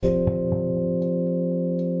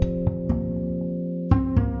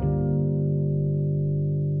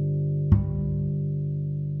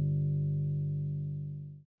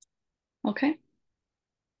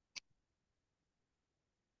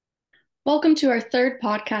Welcome to our third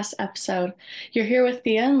podcast episode. You're here with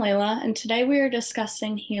Thea and Layla, and today we are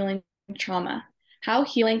discussing healing trauma, how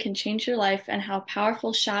healing can change your life, and how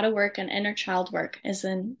powerful shadow work and inner child work is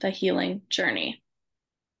in the healing journey.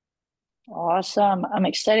 Awesome. I'm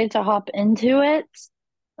excited to hop into it.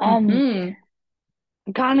 Um, Mm-hmm.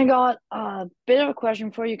 I kind of got a bit of a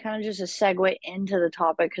question for you, kind of just a segue into the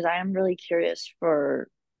topic because I am really curious for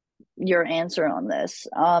your answer on this.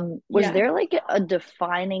 Was Yeah. there like a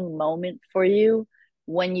defining moment for you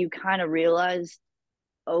when you kind of realized,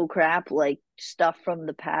 oh crap, like stuff from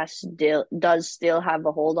the past does still have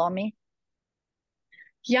a hold on me?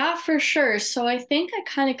 Yeah, for sure. So I think I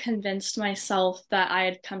kind of convinced myself that I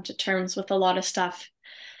had come to terms with a lot of stuff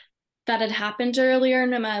that had happened earlier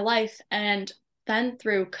in my life. And then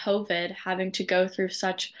through COVID, having to go through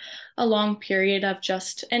such a long period of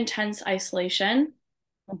just intense isolation,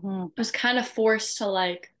 Hmm. I was kind of forced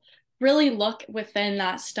to really look within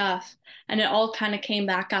that stuff. And it all kind of came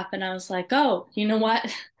back up. And I was like, oh, you know what?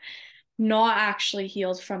 Not actually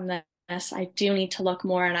healed from this. I do need to look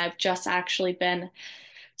more. And I've just actually been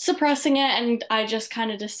suppressing it. And I just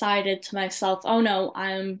kind of decided to myself, oh no,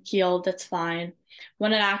 I'm healed. That's fine.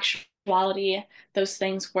 When in actuality, those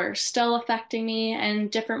things were still affecting me in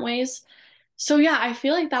different ways. So yeah, I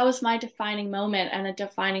feel like that was my defining moment and a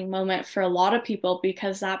defining moment for a lot of people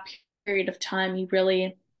because that period of time you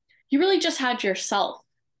really just had yourself.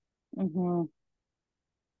 Hmm.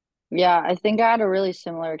 Yeah, I think I had a really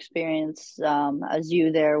similar experience as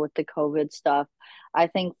you there with the COVID stuff. I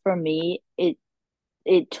think for me,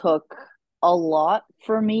 it took a lot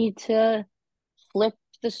for me to flip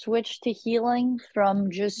the switch to healing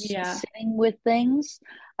from just Yeah. sitting with things.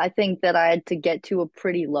 I think that I had to get to a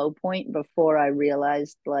pretty low point before I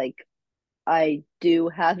realized like I do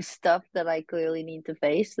have stuff that I clearly need to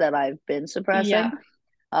face that I've been suppressing. Yeah.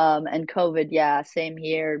 And COVID, yeah, same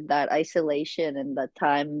here. That isolation and that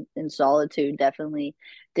time in solitude definitely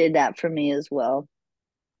did that for me as well.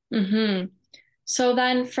 Hmm. So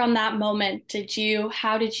then from that moment,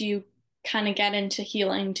 how did you kind of get into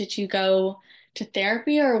healing? Did you go to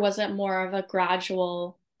therapy or was it more of a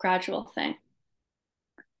gradual thing?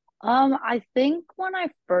 I think when I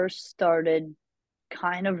first started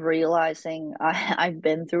kind of realizing I've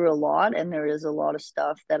been through a lot and there is a lot of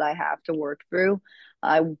stuff that I have to work through.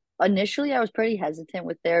 I initially I was pretty hesitant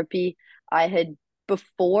with therapy. I had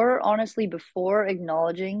honestly, before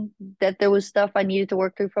acknowledging that there was stuff I needed to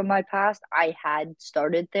work through from my past, I had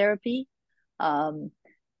started therapy. Um,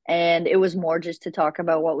 and it was more just to talk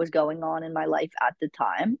about what was going on in my life at the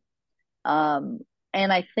time. Um,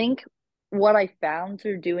 and I think what I found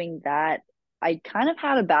through doing that, I kind of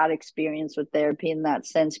had a bad experience with therapy in that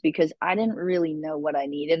sense because I didn't really know what I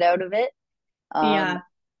needed out of it. Um, Yeah.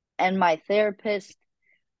 and my therapist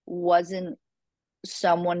wasn't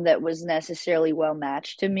someone that was necessarily well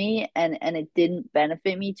matched to me, and it didn't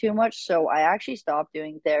benefit me too much, so I actually stopped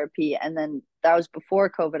doing therapy, and then that was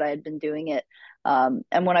before COVID. I had been doing it, and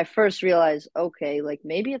when I first realized, okay, like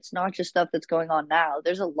maybe it's not just stuff that's going on now,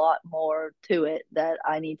 there's a lot more to it that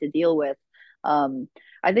I need to deal with. um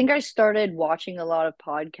I think I started watching a lot of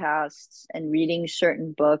podcasts and reading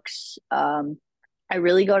certain books. I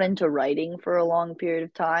really got into writing for a long period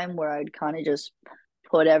of time where I'd kind of just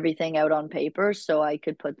put everything out on paper so I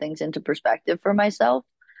could put things into perspective for myself.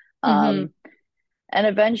 Hmm. Um, and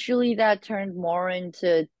eventually that turned more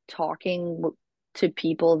into talking to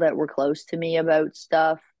people that were close to me about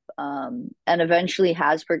stuff. And eventually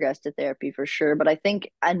has progressed to therapy for sure. But I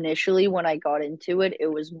think initially when I got into it, it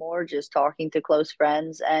was more just talking to close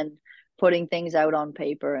friends and putting things out on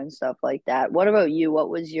paper and stuff like that. What about you? What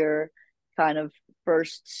was your kind of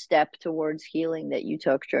first step towards healing that you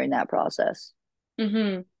took during that process?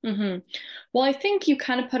 Hmm. Hmm. Well, I think you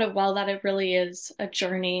kind of put it well that it really is a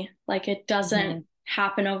journey. Like it doesn't Hmm.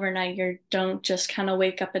 happen overnight. You don't just kind of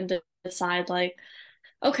wake up and decide like,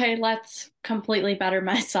 okay, let's completely better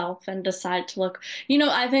myself and decide to look.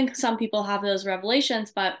 I think some people have those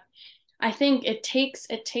revelations, but I think it takes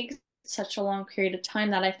such a long period of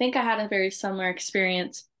time that I think I had a very similar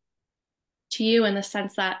experience to you in the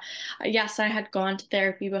sense that yes, I had gone to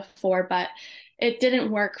therapy before, but it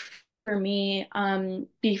didn't work for me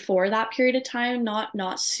before that period of time,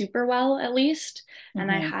 not super well at least.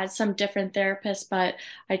 And I Hmm. had some different therapists, but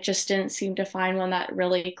I just didn't seem to find one that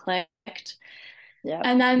really clicked. Yeah.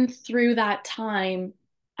 And then through that time,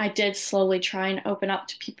 I did slowly try and open up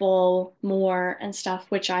to people more and stuff,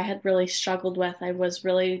 which I had really struggled with. I was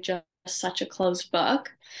really just such a closed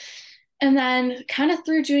book. And then, kind of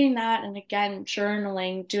through doing that, and again,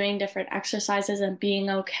 journaling, doing different exercises, and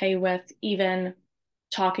being okay with even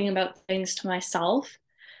talking about things to myself,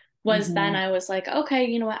 was then Mm-hmm. I was like, okay,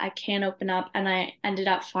 you know what? I can open up. And I ended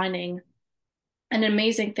up finding an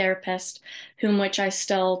amazing therapist whom which I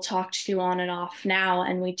still talk to on and off now.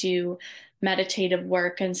 And we do meditative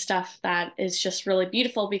work and stuff that is just really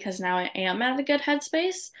beautiful because now I am at a good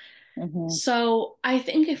headspace. Mm-hmm. So I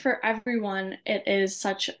think for everyone, it is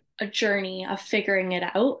such a journey of figuring it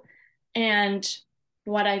out. And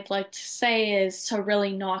what I'd like to say is to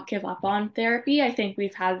really not give up on therapy. I think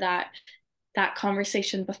we've had that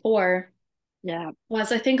conversation before. Yeah.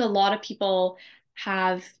 Was I think a lot of people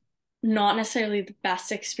have not necessarily the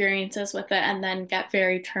best experiences with it and then get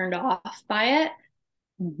very turned off by it.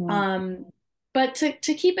 Mm-hmm. Um, but to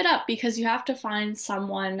keep it up because you have to find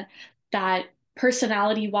someone that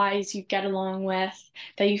personality wise you get along with,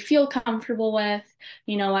 that you feel comfortable with.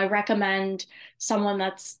 I recommend someone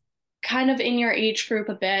that's kind of in your age group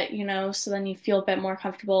a bit, so then you feel a bit more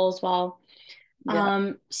comfortable as well.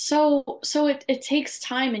 Yeah. So it takes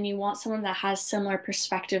time and you want someone that has similar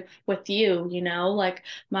perspective with you, like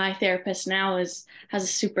my therapist now has a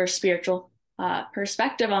super spiritual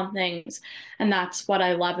perspective on things, and that's what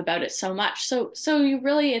I love about it so much. So you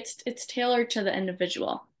really it's tailored to the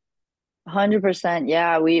individual. 100%.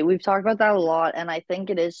 Yeah, we've talked about that a lot, and I think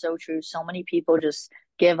it is so true. So many people just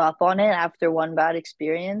give up on it after one bad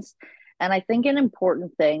experience. And I think an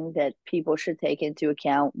important thing that people should take into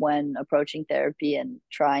account when approaching therapy and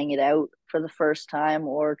trying it out for the first time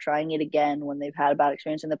or trying it again when they've had a bad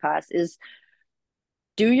experience in the past is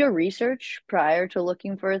do your research prior to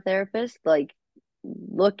looking for a therapist. Like,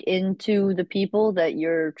 look into the people that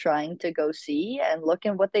you're trying to go see and look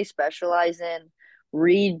at what they specialize in.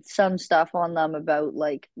 Read some stuff on them about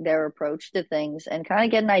like their approach to things and kind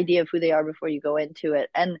of get an idea of who they are before you go into it.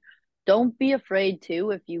 And don't be afraid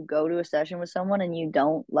too if you go to a session with someone and you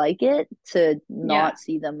don't like it to Yeah. not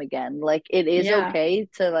see them again. Like it is Yeah. okay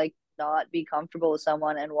to like not be comfortable with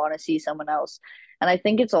someone and want to see someone else. And I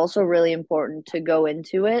think it's also really important to go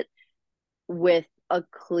into it with a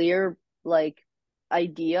clear like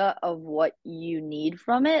idea of what you need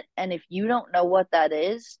from it. And if you don't know what that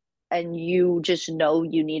is and you just know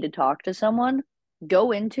you need to talk to someone,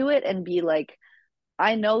 go into it and be like,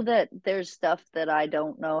 I know that there's stuff that I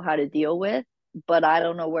don't know how to deal with, but I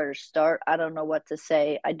don't know where to start. I don't know what to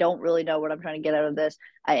say. I don't really know what I'm trying to get out of this.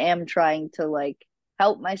 I am trying to like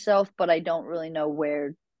help myself, but I don't really know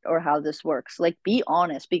where or how this works. Like, be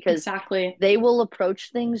honest because Exactly. they will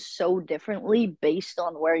approach things so differently based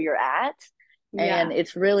on where you're at. And Yeah.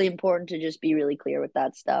 it's really important to just be really clear with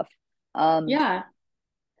that stuff. Um, Yeah.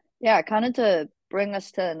 yeah, kind of to bring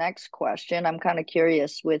us to the next question, I'm kind of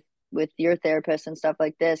curious with your therapist and stuff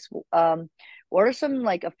like this. What are some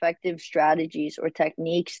like effective strategies or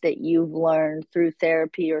techniques that you've learned through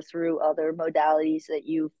therapy or through other modalities that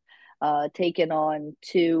you've taken on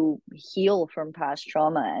to heal from past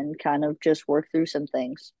trauma and kind of just work through some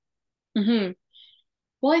things? hmm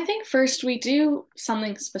Well, I think first we do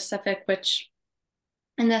something specific, which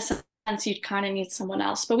in this sense you'd kind of need someone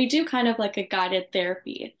else, but we do kind of like a guided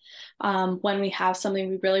therapy when we have something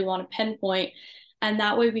we really want to pinpoint, and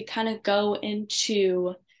that way we kind of go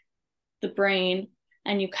into the brain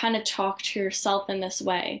and you kind of talk to yourself in this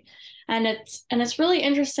way, and it's really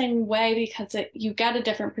interesting way because you get a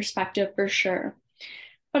different perspective for sure.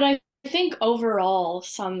 But I think overall,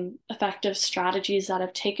 some effective strategies that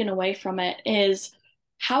I've taken away from it is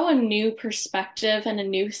how a new perspective and a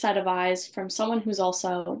new set of eyes from someone who's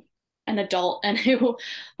also an adult and who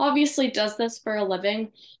obviously does this for a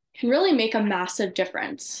living can really make a massive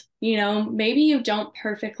difference. Maybe you don't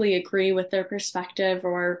perfectly agree with their perspective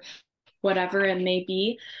or whatever it may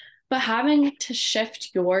be, but having to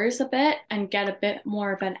shift yours a bit and get a bit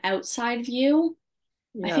more of an outside view,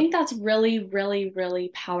 I Yeah. think that's really, really, really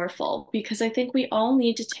powerful because I think we all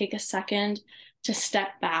need to take a second to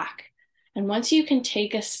step back. And once you can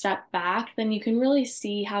take a step back, then you can really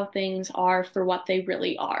see how things are for what they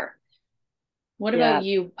really are. What about Yeah.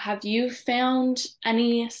 you? Have you found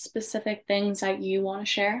any specific things that you want to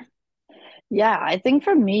share? Yeah, I think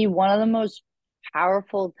for me, one of the most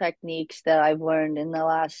powerful techniques that I've learned in the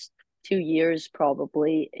last 2 years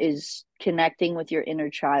probably is connecting with your inner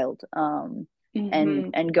child,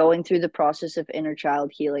 Mm-hmm. and going through the process of inner child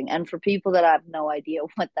healing. And for people that have no idea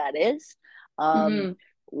what that is, um, Mm-hmm.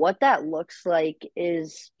 what that looks like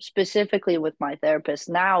is specifically with my therapist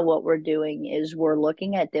now, what we're doing is we're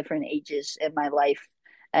looking at different ages in my life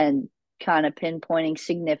and kind of pinpointing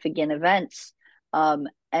significant events.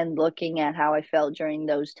 And looking at how I felt during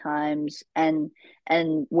those times and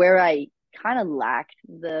where I kind of lacked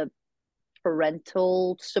the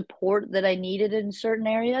parental support that I needed in certain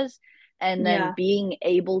areas, and then Yeah. being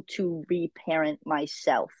able to reparent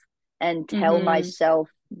myself and tell Mm-hmm. myself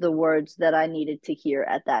the words that I needed to hear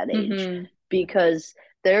at that age, Mm-hmm. because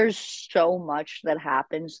there's so much that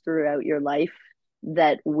happens throughout your life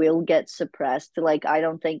that will get suppressed. Like, I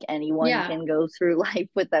don't think anyone Yeah. can go through life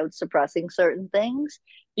without suppressing certain things,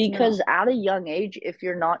 because No. at a young age, if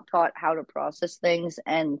you're not taught how to process things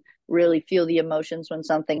and really feel the emotions when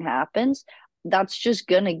something happens, that's just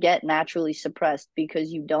going to get naturally suppressed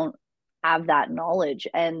because you don't have that knowledge.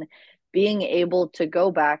 And being able to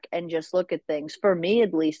go back and just look at things, for me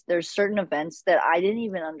at least, there's certain events that I didn't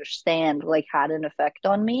even understand like had an effect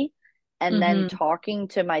on me, and then Mm-hmm. talking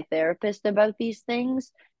to my therapist about these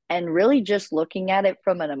things and really just looking at it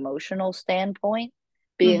from an emotional standpoint,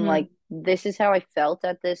 being Mm-hmm. like, this is how I felt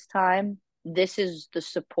at this time, this is the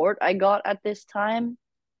support I got at this time,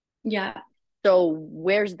 Yeah. so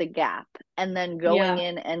where's the gap? And then going Yeah.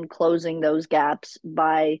 in and closing those gaps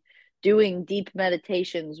by doing deep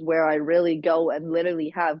meditations where I really go and literally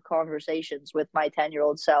have conversations with my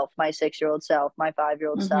 10-year-old self, my 6-year-old self, my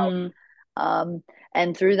 5-year-old self. Mm-hmm. Um,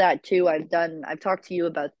 and through that too, I've talked to you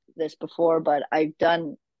about this before, but I've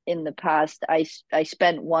done in the past, I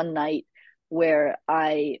spent one night where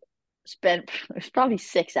I spent it was probably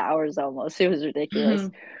 6 hours almost. It was ridiculous.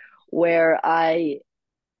 Mm-hmm. Where I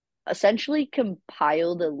essentially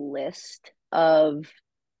compiled a list of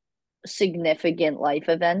significant life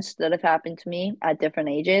events that have happened to me at different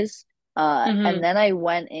ages. And Mm-hmm. then I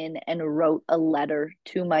went in and wrote a letter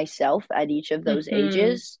to myself at each of those Mm-hmm.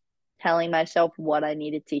 ages, telling myself what I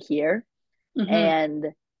needed to hear. Mm-hmm. And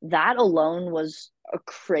that alone was a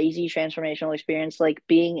crazy transformational experience. Like,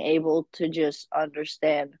 being able to just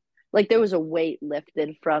understand, like, there was a weight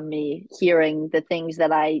lifted from me hearing the things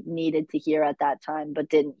that I needed to hear at that time, but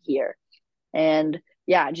didn't hear. And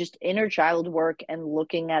yeah, just inner child work and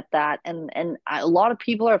looking at that. A lot of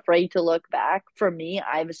people are afraid to look back. For me,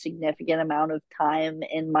 I have a significant amount of time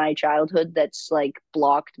in my childhood that's like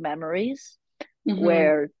blocked memories, Mm-hmm.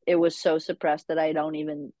 where it was so suppressed that I don't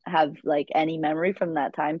even have like any memory from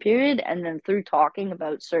that time period. And then through talking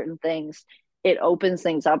about certain things, it opens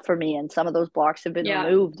things up for me. And some of those blocks have been Yeah.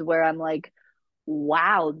 removed where I'm like,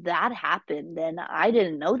 wow, that happened. And I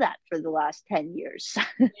didn't know that for the last 10 years.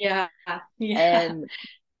 Yeah. Yeah. And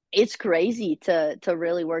it's crazy to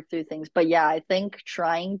really work through things. But yeah, I think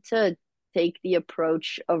trying to take the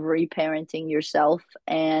approach of reparenting yourself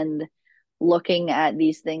and looking at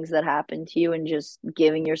these things that happened to you and just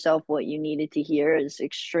giving yourself what you needed to hear is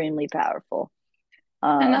extremely powerful.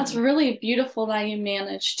 And that's Um, really beautiful that you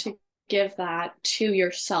managed to give that to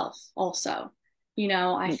yourself also.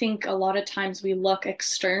 I think a lot of times we look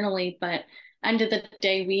externally, but end of the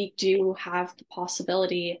day, we do have the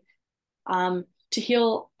possibility to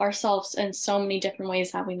heal ourselves in so many different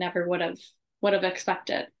ways that we never would have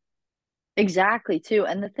expected. exactly, too.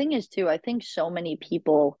 And the thing is, too, I think so many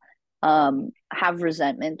people have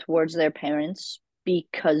resentment towards their parents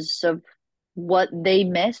because of what they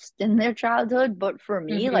missed in their childhood. But for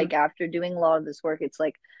me, Mm-hmm. like, after doing a lot of this work, it's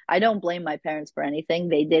like I don't blame my parents for anything.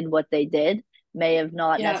 They did what they did, may have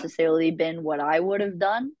not Yeah. necessarily been what I would have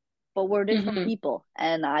done, but we're different Mm-hmm. people,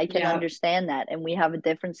 and I can Yeah. understand that. And we have a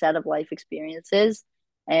different set of life experiences,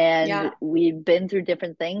 and Yeah. we've been through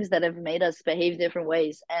different things that have made us behave different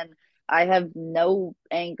ways. And I have no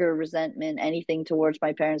anger, resentment, anything towards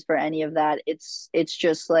my parents for any of that. It's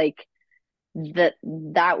just like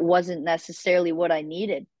that wasn't necessarily what I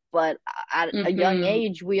needed. But at a young Mm-hmm.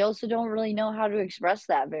 age, we also don't really know how to express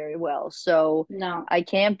that very well. So No. I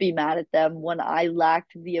can't be mad at them when I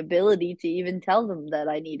lacked the ability to even tell them that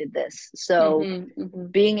I needed this. So Mm-hmm. Mm-hmm.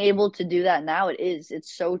 being able to do that now,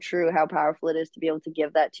 it's so true how powerful it is to be able to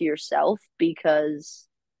give that to yourself, because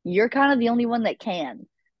you're kind of the only one that can,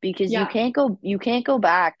 because Yeah. you can't go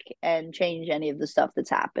back and change any of the stuff that's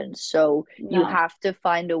happened, so you No. have to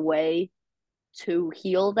find a way to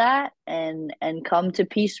heal that and come to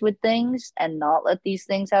peace with things and not let these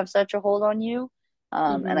things have such a hold on you.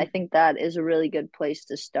 And I Mm-hmm. think that is a really good place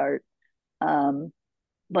to start. um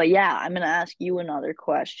but yeah, I'm gonna ask you another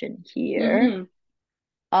question here.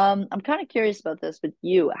 Mm-hmm. I'm kind of curious about this with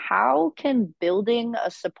you. How can building a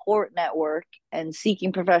support network and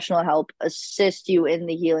seeking professional help assist you in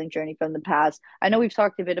the healing journey from the past? I know we've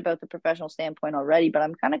talked a bit about the professional standpoint already, but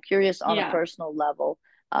I'm kind of curious on a Yeah. personal level.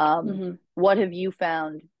 Mm-hmm. What have you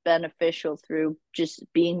found beneficial through just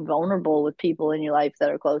being vulnerable with people in your life that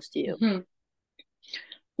are close to you? Mm-hmm.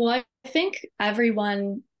 Well, I think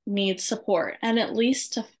everyone needs support and at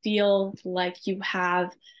least to feel like you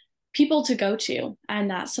have people to go to and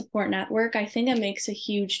that support network. I think it makes a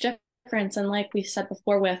huge difference. And like we said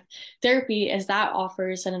before with therapy, is that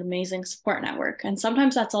offers an amazing support network. And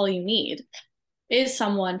sometimes that's all you need is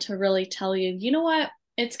someone to really tell you, you know what,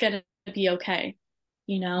 it's going to be okay.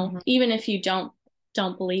 Mhm. even if you don't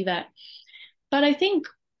believe it. But I think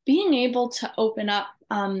being able to open up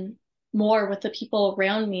more with the people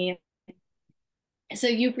around me, so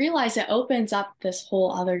you realize it opens up this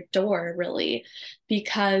whole other door, really,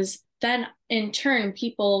 because then in turn,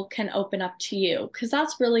 people can open up to you, because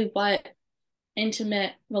that's really what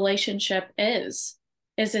intimate relationship is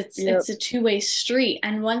Yep. it's a two-way street.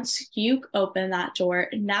 And once you open that door,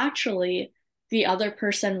 naturally the other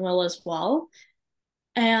person will as well.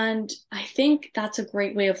 And I think that's a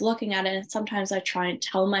great way of looking at it. And sometimes I try and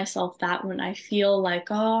tell myself that when I feel like,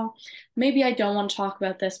 oh, maybe I don't want to talk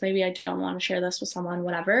about this, maybe I don't want to share this with someone,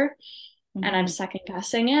 whatever, and I'm Mhm. second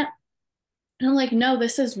guessing it. And I'm like, no,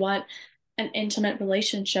 this is what an intimate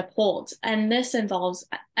relationship holds. And this involves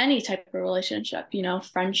any type of relationship,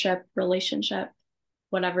 friendship, relationship,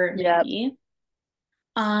 whatever it may Yep. be.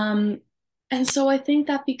 Um, and so I think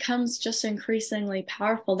that becomes just increasingly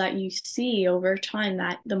powerful that you see over time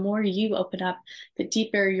that the more you open up, the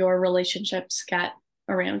deeper your relationships get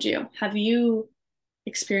around you. Have you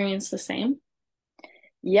experienced the same?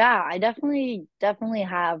 Yeah, I definitely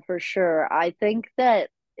have for sure. I think that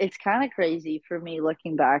it's kind of crazy for me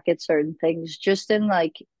looking back at certain things just in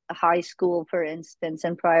like high school, for instance,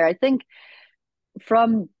 and prior. I think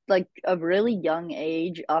from like a really young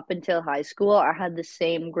age up until high school, I had the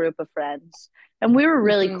same group of friends and we were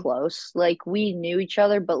really Hmm. close. Like we knew each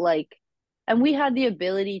other, but like, and we had the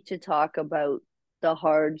ability to talk about the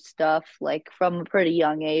hard stuff like from a pretty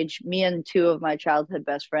young age. Me and two of my childhood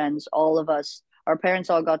best friends, all of us, our parents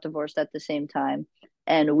all got divorced at the same time.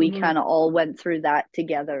 And we Hmm. kind of all went through that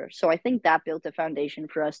together. So I think that built a foundation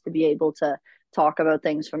for us to be able to talk about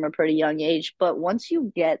things from a pretty young age. But once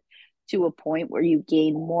you get to a point where you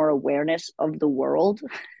gain more awareness of the world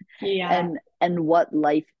Yeah. and what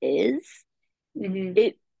life is, Hmm.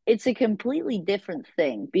 it's a completely different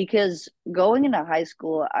thing because going into high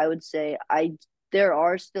school, I would say I there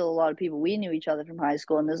are still a lot of people we knew each other from high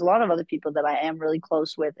school and there's a lot of other people that I am really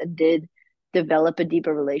close with and did develop a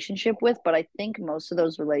deeper relationship with, but I think most of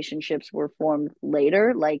those relationships were formed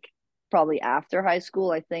later, like probably after high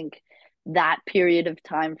school. I think that period of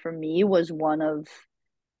time for me was one of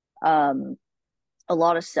um a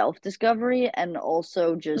lot of self discovery and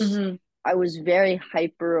also just Hmm. I was very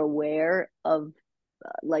hyper aware of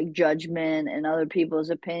like judgment and other people's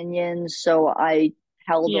opinions. So I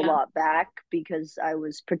held a Yeah. lot back because I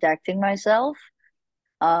was protecting myself.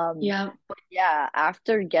 Um, Yeah. but yeah,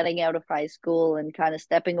 after getting out of high school and kind of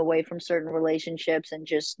stepping away from certain relationships and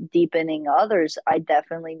just deepening others, I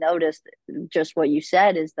definitely noticed just what you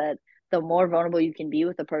said is that the more vulnerable you can be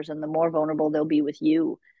with a person, the more vulnerable they'll be with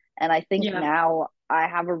you. And I think Yeah. now I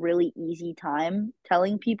have a really easy time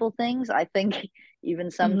telling people things. I think even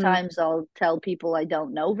Hmm. sometimes I'll tell people I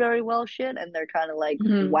don't know very well shit, and they're kind of like,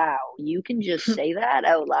 Hmm. wow, you can just say that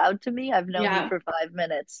out loud to me. I've known you Yeah. for 5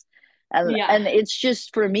 minutes. And Yeah. and it's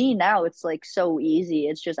just for me now, it's like so easy.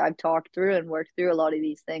 It's just I've talked through and worked through a lot of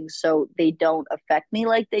these things so they don't affect me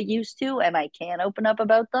like they used to, and I can open up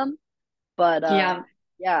about them. But Yeah.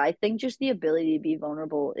 yeah, I think just the ability to be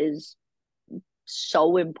vulnerable is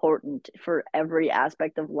so important for every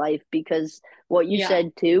aspect of life because what you Yeah.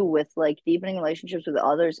 said too with like deepening relationships with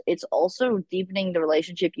others, it's also deepening the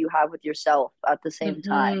relationship you have with yourself at the same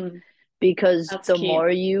time Hmm. because That's the key. more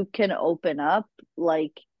you can open up,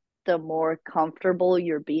 like the more comfortable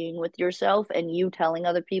you're being with yourself and you telling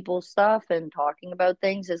other people stuff and talking about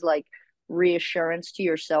things is like reassurance to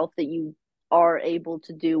yourself that you are able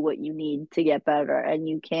to do what you need to get better and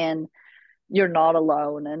you're not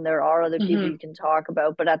alone and there are other people you Hmm. can talk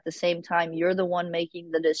about, but at the same time you're the one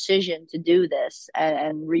making the decision to do this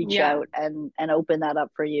and reach Yeah. out and open that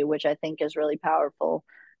up for you, which I think is really powerful.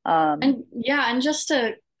 um And yeah, and just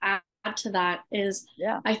to add to that is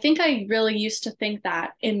yeah. I think I really used to think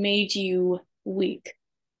that it made you weak,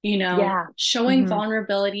 Yeah. showing Hmm.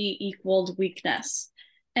 vulnerability equaled weakness.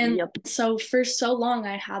 And Yep. so for so long,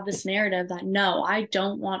 I had this narrative that no, I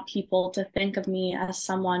don't want people to think of me as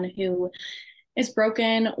someone who is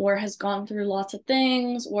broken or has gone through lots of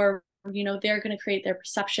things, or, they're going to create their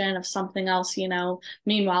perception of something else,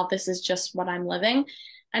 meanwhile, this is just what I'm living.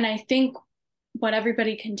 And I think what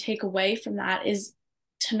everybody can take away from that is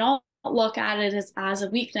to not look at it as a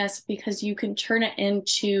weakness because you can turn it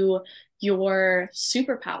into your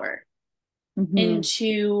superpower, Hmm.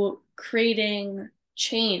 into creating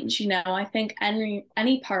change. I think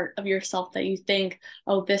any part of yourself that you think,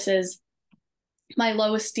 oh, this is my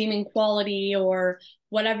low esteeming quality or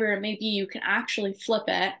whatever it may be, you can actually flip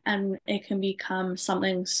it and it can become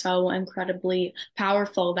something so incredibly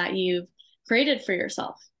powerful that you've created for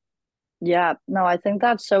yourself. Yeah, no, I think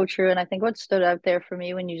that's so true. And I think what stood out there for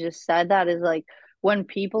me when you just said that is like when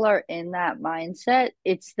people are in that mindset,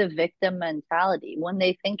 it's the victim mentality. When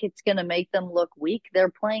they think it's going to make them look weak,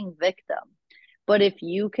 they're playing victim. But if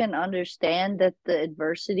you can understand that the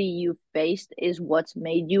adversity you faced is what's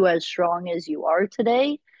made you as strong as you are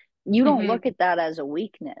today, you don't Hmm. look at that as a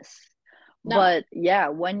weakness. No. But yeah,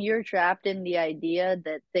 when you're trapped in the idea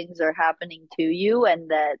that things are happening to you and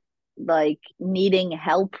that like needing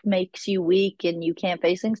help makes you weak and you can't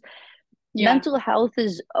face things, Yeah. mental health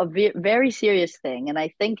is a very serious thing. And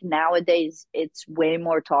I think nowadays it's way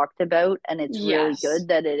more talked about, and it's really Yes. good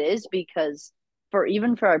that it is, because for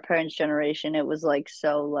even for our parents' generation, it was like,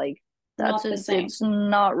 so like, Not the same. it's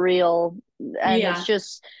not real. And it's Yeah.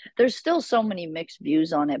 just, there's still so many mixed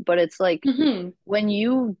views on it, but it's like, Hmm. when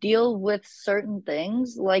you deal with certain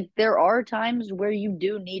things, like there are times where you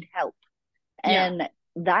do need help. Yeah. And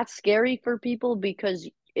that's scary for people because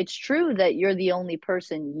it's true that you're the only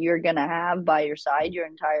person you're going to have by your side your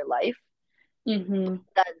entire life. Hmm.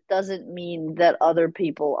 That doesn't mean that other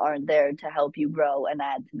people aren't there to help you grow and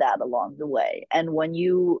add to that along the way. And when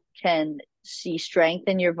you can see strength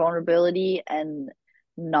in your vulnerability and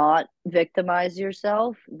not victimize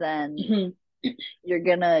yourself, then Hmm. you're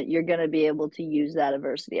gonna be able to use that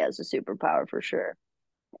adversity as a superpower for sure.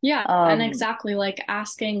 Yeah. And Um, exactly, like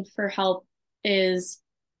asking for help is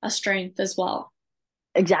a strength as well,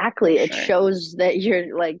 for Exactly. It sure. shows that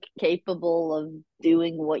you're like capable of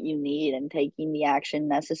doing what you need and taking the action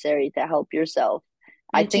necessary to help yourself.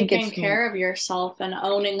 I And think taking it's care of yourself and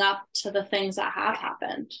owning up to the things that have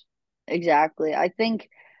happened. exactly. I think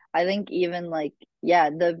even like, yeah,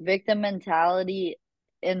 the victim mentality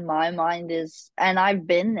in my mind is, and I've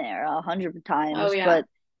been there 100 times, Oh, yeah. but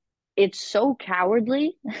it's so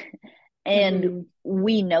cowardly. And Hmm.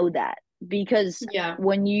 we know that because Yeah.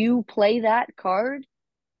 when you play that card,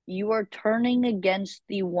 you are turning against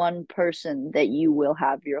the one person that you will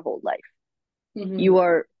have your whole life. Hmm. You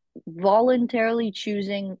are voluntarily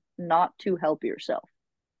choosing not to help yourself.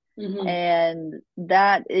 Hmm. And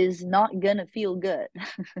that is not gonna feel good.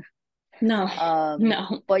 No, Um,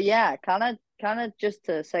 no. but yeah, kind of just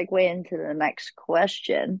to segue into the next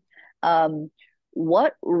question, um,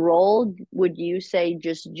 what role would you say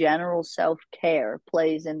just general self-care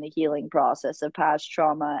plays in the healing process of past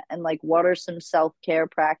trauma? And like, what are some self-care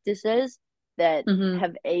practices that Hmm.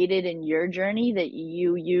 have aided in your journey that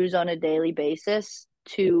you use on a daily basis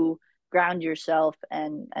to ground yourself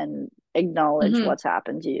and acknowledge Hmm. what's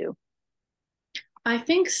happened to you? I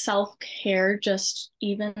think self-care, just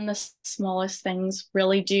even the smallest things,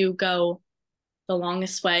 really do go the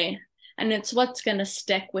longest way. And it's what's going to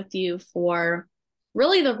stick with you for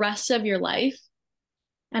really the rest of your life.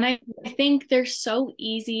 And I think they're so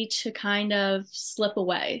easy to kind of slip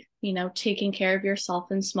away, taking care of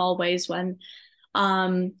yourself in small ways when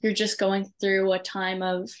you're just going through a time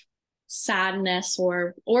of sadness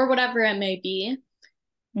or whatever it may be.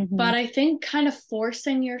 Mm-hmm. But I think kind of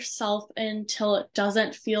forcing yourself until it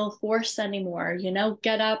doesn't feel forced anymore,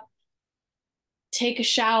 get up, take a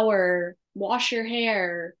shower, wash your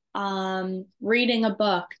hair, reading a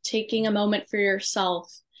book, taking a moment for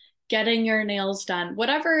yourself, getting your nails done,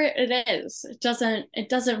 whatever it is. It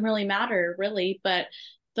doesn't really matter really, but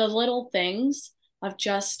the little things of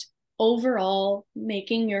just overall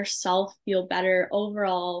making yourself feel better,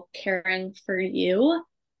 overall caring for you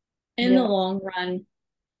in the Yeah. long run,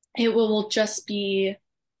 it will just be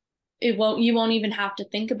you won't even have to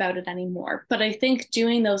think about it anymore. But I think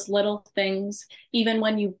doing those little things, even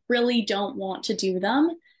when you really don't want to do them,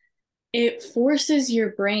 it forces your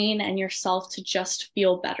brain and yourself to just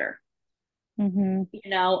feel better. Mm-hmm.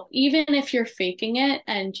 Even if you're faking it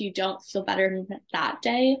and you don't feel better that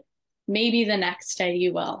day, maybe the next day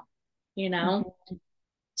you will, you know? Mm-hmm.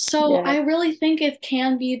 So Yeah. I really think it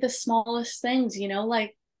can be the smallest things,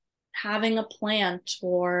 like having a plant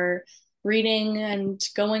or reading and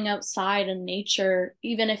going outside in nature,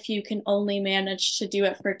 even if you can only manage to do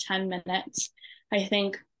it for 10 minutes, I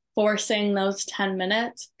think forcing those 10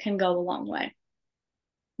 minutes can go a long way.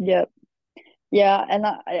 Yep. Yeah, and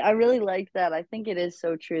I really like that. I think it is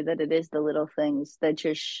so true that it is the little things that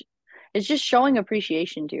it's just showing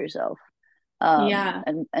appreciation to yourself, Yeah.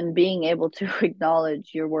 and being able to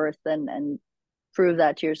acknowledge your worth and prove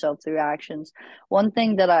that to yourself through actions. One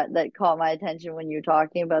thing that caught my attention when you're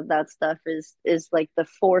talking about that stuff is like the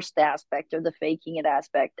forced aspect or the faking it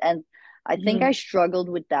aspect, and I think I Hmm. struggled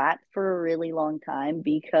with that for a really long time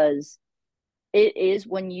because it is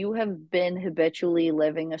when you have been habitually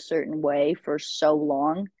living a certain way for so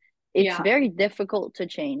long, it's Yeah. very difficult to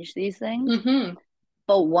change these things. Hmm.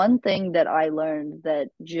 But one thing that I learned that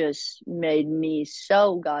just made me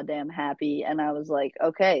so goddamn happy, and I was like,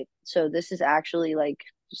 okay, so this is actually like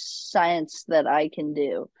science that I can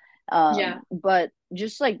do. Yeah. But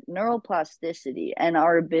just like neuroplasticity and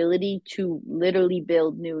our ability to literally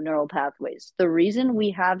build new neural pathways. The reason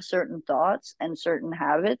we have certain thoughts and certain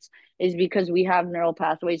habits is because we have neural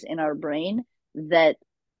pathways in our brain that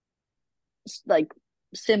like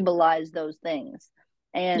symbolize those things.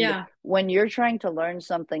 And Yeah. when you're trying to learn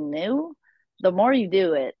something new, the more you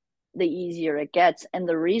do it, the easier it gets. And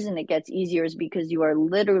the reason it gets easier is because you are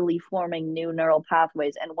literally forming new neural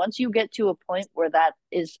pathways. And once you get to a point where that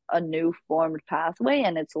is a new formed pathway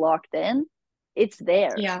and it's locked in, it's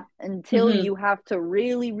there Yeah. until Mm-hmm. you have to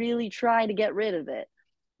really, really try to get rid of it.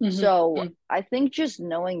 So Mm-hmm. I think just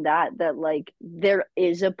knowing that like there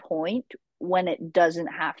is a point when it doesn't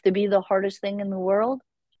have to be the hardest thing in the world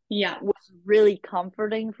Yeah. was really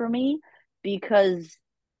comforting for me because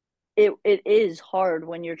it is hard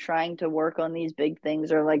when you're trying to work on these big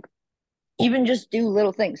things or like even just do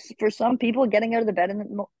little things. For some people, getting out of bed in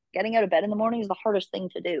the morning is the hardest thing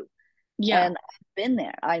to do. Yeah. And I've been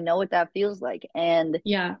there. I know what that feels like. And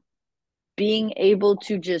Yeah. being able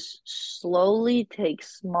to just slowly take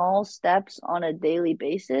small steps on a daily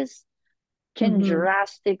basis can Mm-hmm.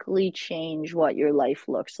 drastically change what your life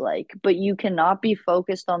looks like. But you cannot be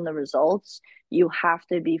focused on the results. You have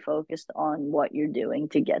to be focused on what you're doing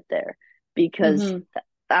to get there because Mm-hmm.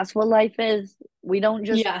 that's what life is. We don't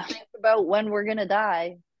just Yeah. think about when we're going to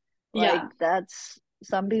die. Like, Yeah. that's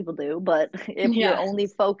some people do. But if you're Yeah. only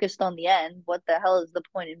focused on the end, what the hell is the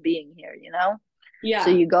point in being here, you know? So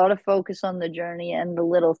Yeah. you got to focus on the journey and the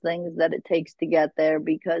little things that it takes to get there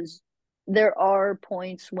because there are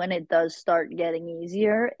points when it does start getting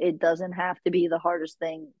easier. It doesn't have to be the hardest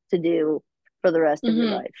thing to do for the rest of your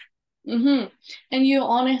Mm-hmm. life. Mm-hmm. And you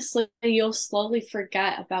honestly, you'll slowly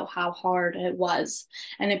forget about how hard it was,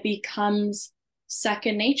 and it becomes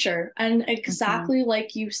second nature. And Mm-hmm. exactly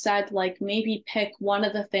like you said, like maybe pick one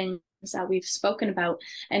of the things that we've spoken about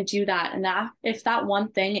and do that. And that if that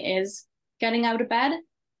one thing is getting out of bed,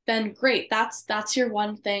 then great. That's your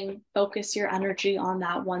one thing. Focus your energy on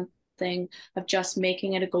that one thing of just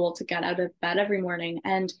making it a goal to get out of bed every morning.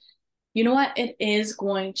 And you know what? It is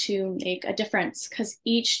going to make a difference because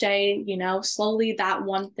each day, slowly that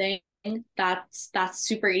one thing that's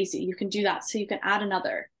super easy. You can do that. So you can add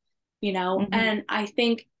another, Mm-hmm. and I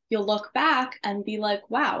think you'll look back and be like,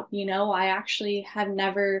 wow, I actually have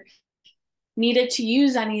never needed to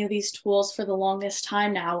use any of these tools for the longest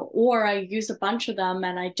time now, or I use a bunch of them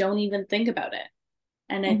and I don't even think about it.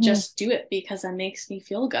 And I Mm-hmm. just do it because it makes me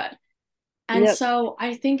feel good. And Yep. so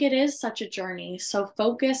I think it is such a journey. So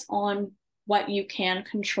focus on what you can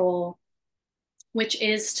control, which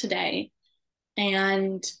is today.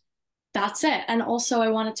 And that's it. And also, I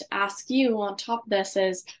wanted to ask you on top of this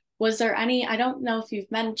is, was there any, I don't know if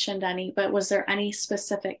you've mentioned any, but was there any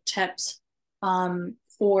specific tips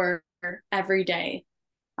for everyday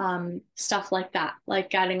stuff like that, like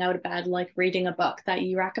getting out of bed, like reading a book that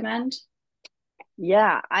you recommend?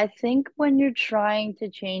 Yeah, I think when you're trying to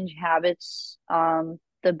change habits,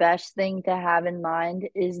 the best thing to have in mind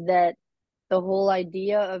is that the whole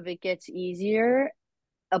idea of it gets easier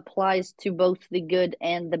applies to both the good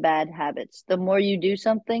and the bad habits. The more you do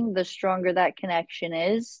something, the stronger that connection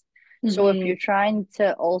is. So if Mm-hmm. you're trying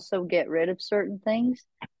to also get rid of certain things,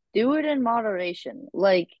 do it in moderation.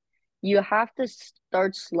 Like you have to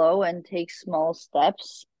start slow and take small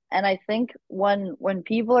steps. And I think when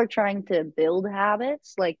people are trying to build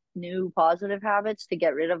habits, like new positive habits to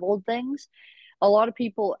get rid of old things, a lot of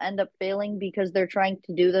people end up failing because they're trying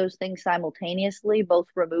to do those things simultaneously, both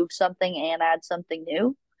remove something and add something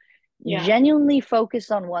new. Yeah. Genuinely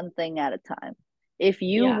focus on one thing at a time. If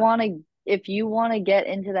you Yeah. want to if you want to get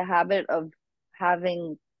into the habit of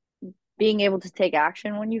having being able to take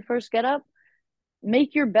action when you first get up,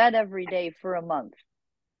 make your bed every day for a month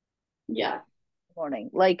Yeah. morning.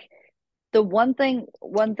 Like the one thing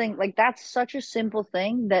like that's such a simple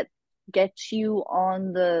thing that gets you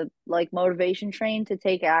on the like motivation train to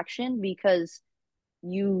take action because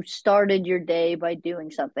you started your day by doing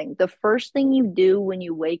something. The first thing you do when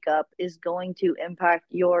you wake up is going to impact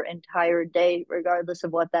your entire day, regardless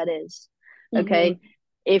of what that is. Mm-hmm. Okay.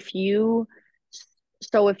 If you,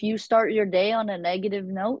 so if you start your day on a negative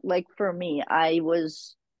note, like for me,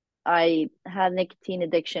 I had nicotine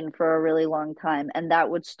addiction for a really long time, and that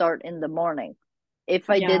would start in the morning. If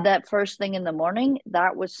I did Yeah. that first thing in the morning,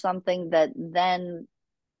 that was something that then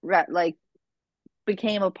like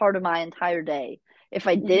became a part of my entire day. If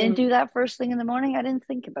I didn't Mm-hmm. do that first thing in the morning, I didn't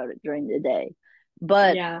think about it during the day.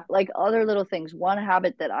 But Yeah. like other little things, one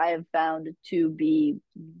habit that I have found to be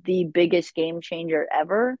the biggest game changer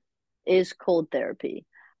ever is cold therapy.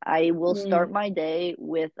 I will Mm-hmm. start my day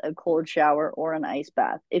with a cold shower or an ice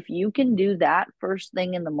bath. If you can do that first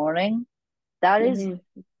thing in the morning, that is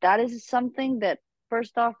Mm-hmm. that is something that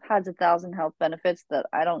first off has 1,000 health benefits that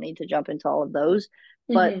I don't need to jump into all of those.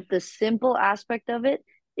 But Mm-hmm. the simple aspect of it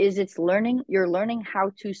is you're learning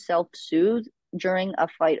how to self-soothe during a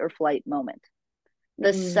fight or flight moment. The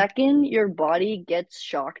Mm-hmm. second your body gets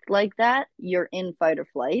shocked like that, you're in fight or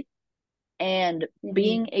flight. And Mm-hmm.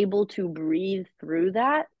 being able to breathe through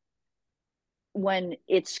that when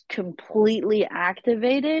it's completely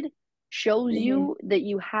activated shows Mm-hmm. you that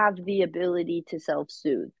you have the ability to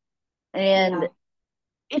self-soothe. And Yeah.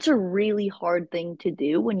 it's a really hard thing to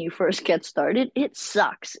do when you first get started. It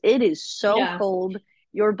sucks. It is so Yeah. cold.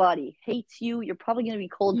 Your body hates you. You're probably going to be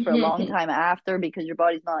cold for a long Mm-hmm. time after because your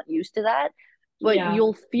body's not used to that, but Yeah.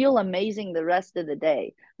 you'll feel amazing the rest of the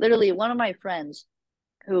day. Literally, one of my friends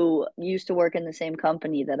who used to work in the same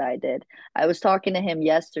company that I did. I was talking to him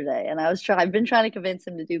yesterday and I've been trying to convince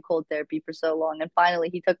him to do cold therapy for so long, and finally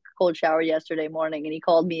he took a cold shower yesterday morning and he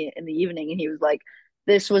called me in the evening and he was like,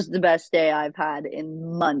 "This was the best day I've had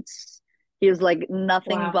in months." He was like,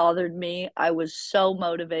 "Nothing Wow. bothered me. I was so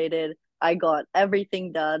motivated. I got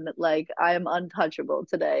everything done. Like I am untouchable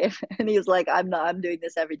today." And he was like, I'm doing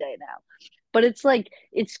this every day now. But it's like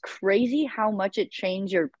it's crazy how much it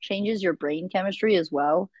changes your brain chemistry as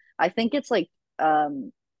well. I think it's like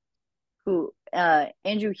um who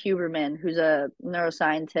Andrew Huberman, who's a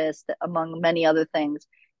neuroscientist among many other things.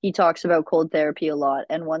 He talks about cold therapy a lot,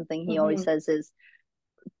 and one thing he always Mm-hmm. says is,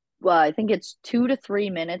 well, I think it's 2 to 3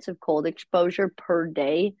 minutes of cold exposure per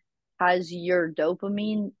day has your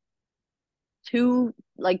dopamine two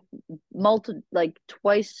like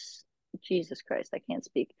twice. Jesus Christ, I can't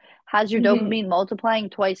speak. Has your Mm-hmm. dopamine multiplying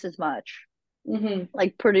twice as much, Mm-hmm.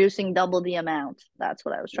 like producing double the amount. That's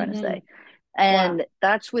what I was trying to Mm-hmm. say. Wow. And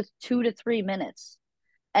that's with 2 to 3 minutes.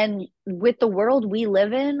 And with the world we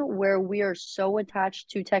live in, where we are so attached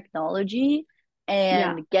to technology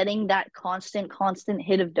Yeah. and getting that constant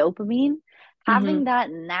hit of dopamine, Mm-hmm. having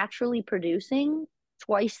that naturally producing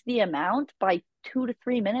twice the amount by 2 to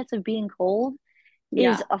 3 minutes of being cold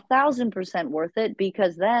is Yeah. 1,000% worth it,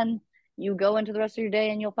 because then you go into the rest of your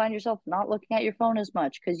day and you'll find yourself not looking at your phone as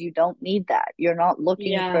much because you don't need that. You're not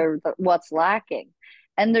looking Yeah. for what's lacking.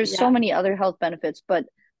 And there's so Yeah. many other health benefits, but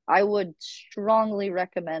I would strongly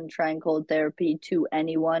recommend trying cold therapy to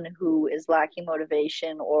anyone who is lacking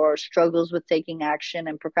motivation or struggles with taking action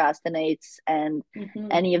and procrastinates and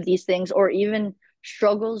Mm-hmm. any of these things, or even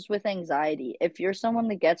struggles with anxiety. If you're someone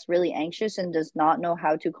that gets really anxious and does not know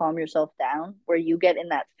how to calm yourself down, where you get in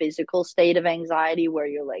that physical state of anxiety where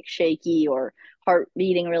you're like shaky or heart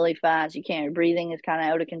beating really fast, you can't, your breathing is kind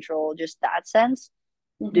of out of control, just that sense,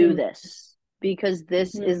 do Mm-hmm. this, because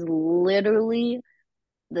this Mm-hmm. is literally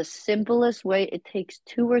the simplest way. It takes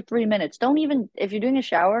 2 or 3 minutes. Don't even, if you're doing a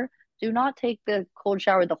shower, do not take the cold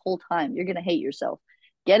shower the whole time. You're going to hate yourself.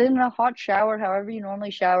 Get in a hot shower, however you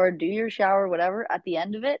normally shower, do your shower, whatever. At the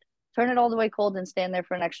end of it, turn it all the way cold and stand there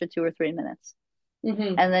for an extra 2 or 3 minutes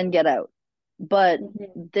Mm-hmm. and then get out. But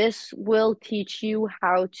Mm-hmm. this will teach you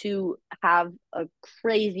how to have a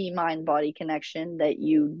crazy mind body connection that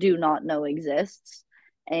you do not know exists,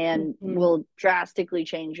 and Mm-hmm. will drastically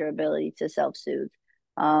change your ability to self soothe.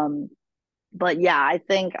 Um, but yeah, I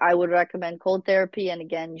think I would recommend cold therapy, and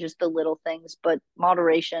again, just the little things, but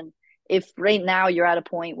moderation. If right now you're at a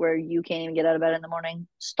point where you can't even get out of bed in the morning,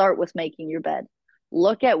 start with making your bed.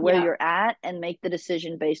 Look at where Yeah. you're at and make the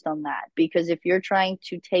decision based on that. Because if you're trying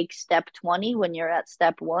to take step 20 when you're at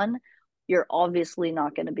step one, you're obviously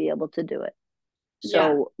not going to be able to do it. Yeah.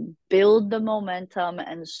 So build the momentum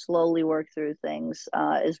and slowly work through things,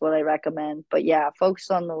 is what I recommend. But yeah,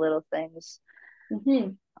 focus on the little things.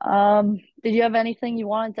 Mm-hmm. Did you have anything you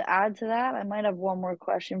wanted to add to that? I might have one more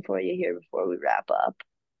question for you here before we wrap up.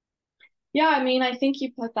 Yeah, I mean, I think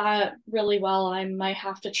you put that really well. I might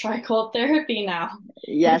have to try cold therapy now. You've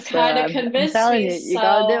Yes, kind of I'm convinced telling me, you, you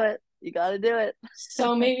got to do so it. You got to do it.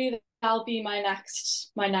 maybe that'll be my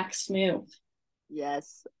next move.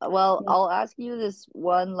 Yes. Well, I'll ask you this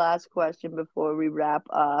one last question before we wrap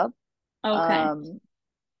up. Okay. Um,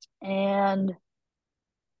 and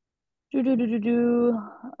do do do do do.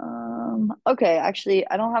 Okay, actually,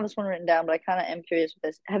 I don't have this one written down, but I kind of am curious with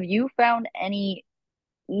this. Have you found any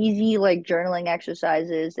easy like journaling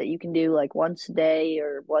exercises that you can do like once a day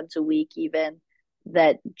or once a week even,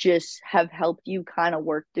 that just have helped you kind of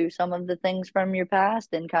work through some of the things from your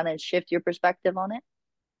past and kind of shift your perspective on it?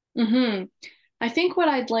 Mm-hmm. I think what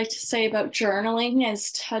I'd like to say about journaling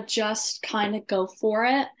is to just kind of go for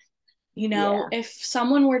it. Yeah. If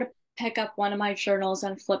someone were to pick up one of my journals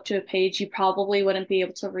and flip to a page, you probably wouldn't be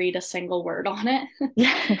able to read a single word on it.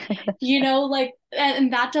 Like,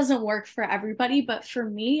 and that doesn't work for everybody, but for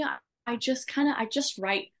me, I just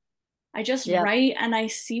write. I just Yep. write and I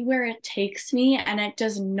see where it takes me, and it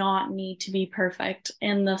does not need to be perfect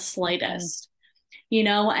in the Hmm. slightest,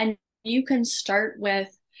 and you can start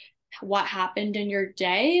with what happened in your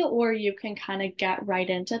day, or you can kind of get right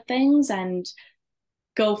into things and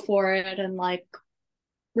go for it and like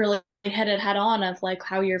really hit it head on of like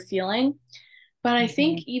how you're feeling. But I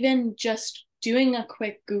think Hmm. even just doing a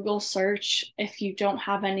quick Google search, if you don't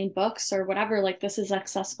have any books or whatever, like this is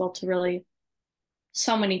accessible to really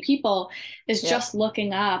so many people, is Yep. just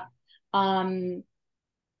looking up um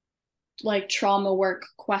like trauma work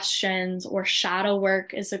questions, or shadow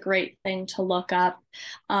work is a great thing to look up,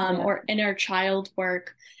 Yep. or inner child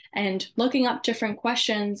work, and looking up different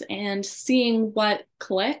questions and seeing what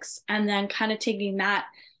clicks, and then kind of taking that,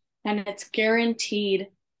 and it's guaranteed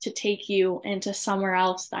to take you into somewhere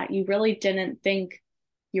else that you really didn't think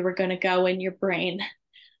you were going to go in your brain.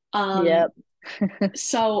 Um, Yep.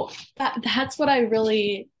 so that's what I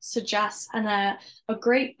really suggest. And a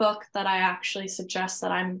great book that I actually suggest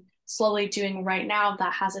that I'm slowly doing right now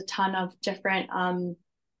that has a ton of different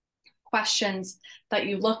questions that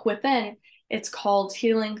you look within. It's called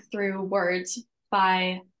Healing Through Words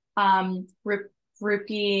by Rupi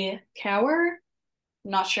Kaur.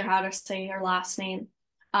 I'm not sure how to say her last name.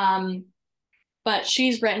 Um, but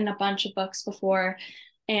she's written a bunch of books before,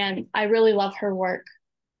 and I really love her work.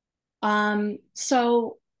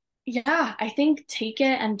 So yeah, I think take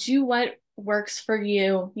it and do what works for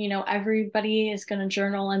you. Everybody is going to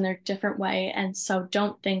journal in their different way, and so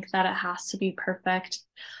don't think that it has to be perfect.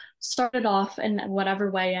 Start it off in whatever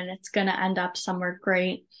way, and it's going to end up somewhere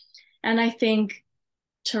great. And I think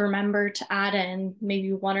to remember to add in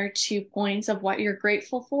maybe 1 or 2 points of what you're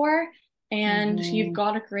grateful for, and you've Hmm.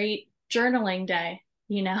 got a great journaling day.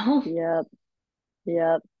 Yep.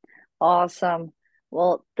 Yep. Awesome.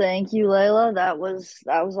 Well, thank you, Layla. That was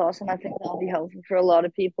awesome. I think that'll be helpful for a lot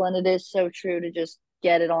of people, and it is so true to just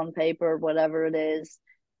get it on paper, whatever it is.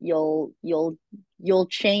 You'll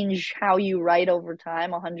change how you write over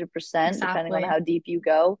time 100%, depending on Exactly. how deep you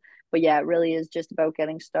go. But yeah, it really is just about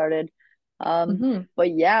getting started. Um, Hmm.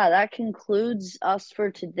 but yeah, that concludes us for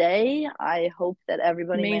today. I hope that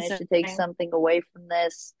everybody managed Amazing. to take something away from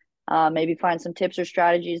this. Maybe find some tips or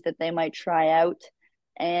strategies that they might try out.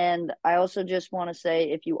 And I also just want to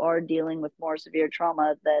say if you are dealing with more severe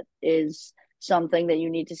trauma that is something that you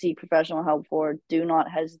need to seek professional help for, do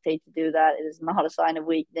not hesitate to do that. It is not a sign of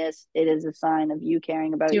weakness, it is a sign of you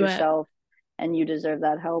caring about Do it. yourself, and you deserve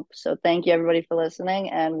that help. So thank you, everybody, for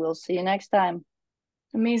listening, and we'll see you next time.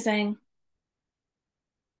 Amazing.